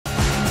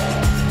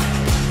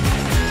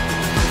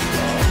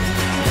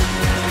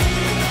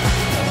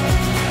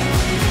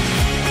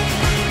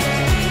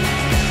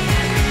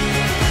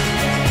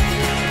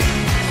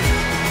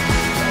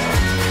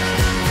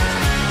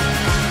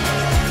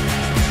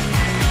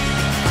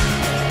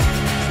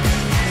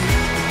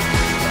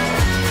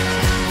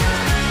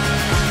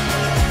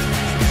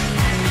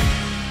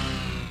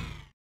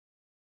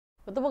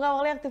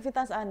mengawali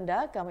aktivitas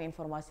Anda, kami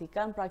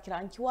informasikan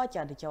perakiraan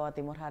cuaca di Jawa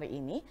Timur hari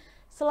ini,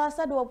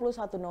 Selasa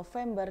 21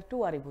 November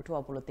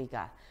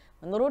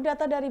 2023. Menurut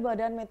data dari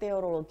Badan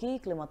Meteorologi,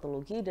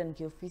 Klimatologi, dan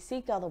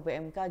Geofisika atau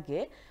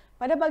BMKG,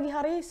 pada pagi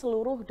hari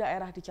seluruh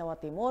daerah di Jawa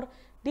Timur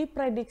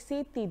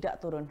diprediksi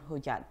tidak turun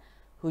hujan.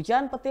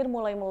 Hujan petir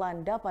mulai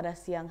melanda pada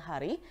siang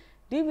hari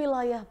di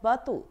wilayah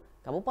Batu,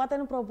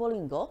 Kabupaten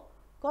Probolinggo,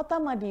 Kota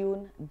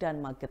Madiun, dan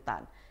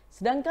Magetan.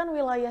 Sedangkan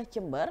wilayah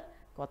Jember,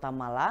 Kota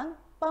Malang,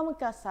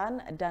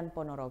 Pamekasan, dan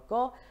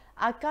Ponorogo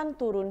akan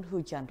turun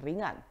hujan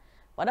ringan.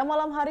 Pada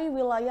malam hari,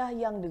 wilayah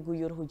yang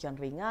diguyur hujan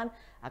ringan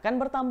akan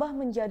bertambah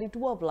menjadi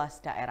 12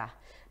 daerah.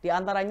 Di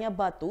antaranya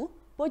Batu,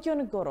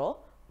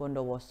 Bojonegoro,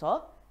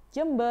 Bondowoso,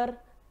 Jember,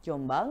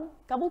 Jombang,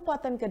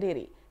 Kabupaten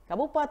Kediri,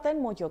 Kabupaten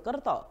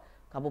Mojokerto,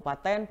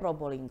 Kabupaten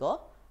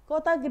Probolinggo,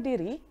 Kota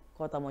Kediri,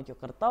 Kota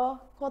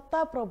Mojokerto,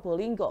 Kota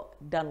Probolinggo,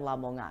 dan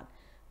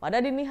Lamongan. Pada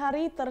dini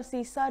hari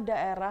tersisa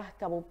daerah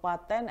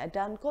Kabupaten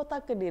dan Kota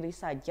Kediri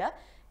saja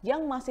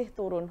yang masih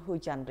turun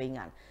hujan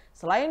ringan.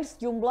 Selain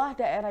sejumlah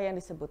daerah yang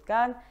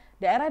disebutkan,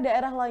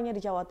 daerah-daerah lainnya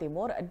di Jawa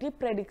Timur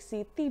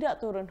diprediksi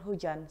tidak turun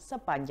hujan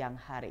sepanjang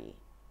hari.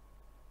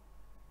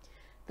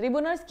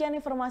 Tribuners, sekian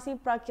informasi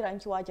perakiraan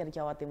cuaca di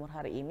Jawa Timur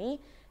hari ini,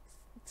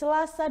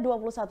 Selasa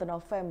 21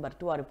 November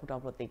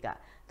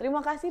 2023. Terima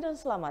kasih dan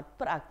selamat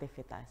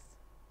beraktivitas.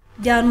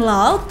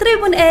 Download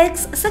Tribun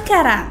X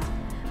sekarang.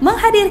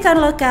 Menghadirkan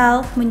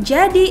lokal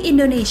menjadi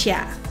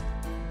Indonesia.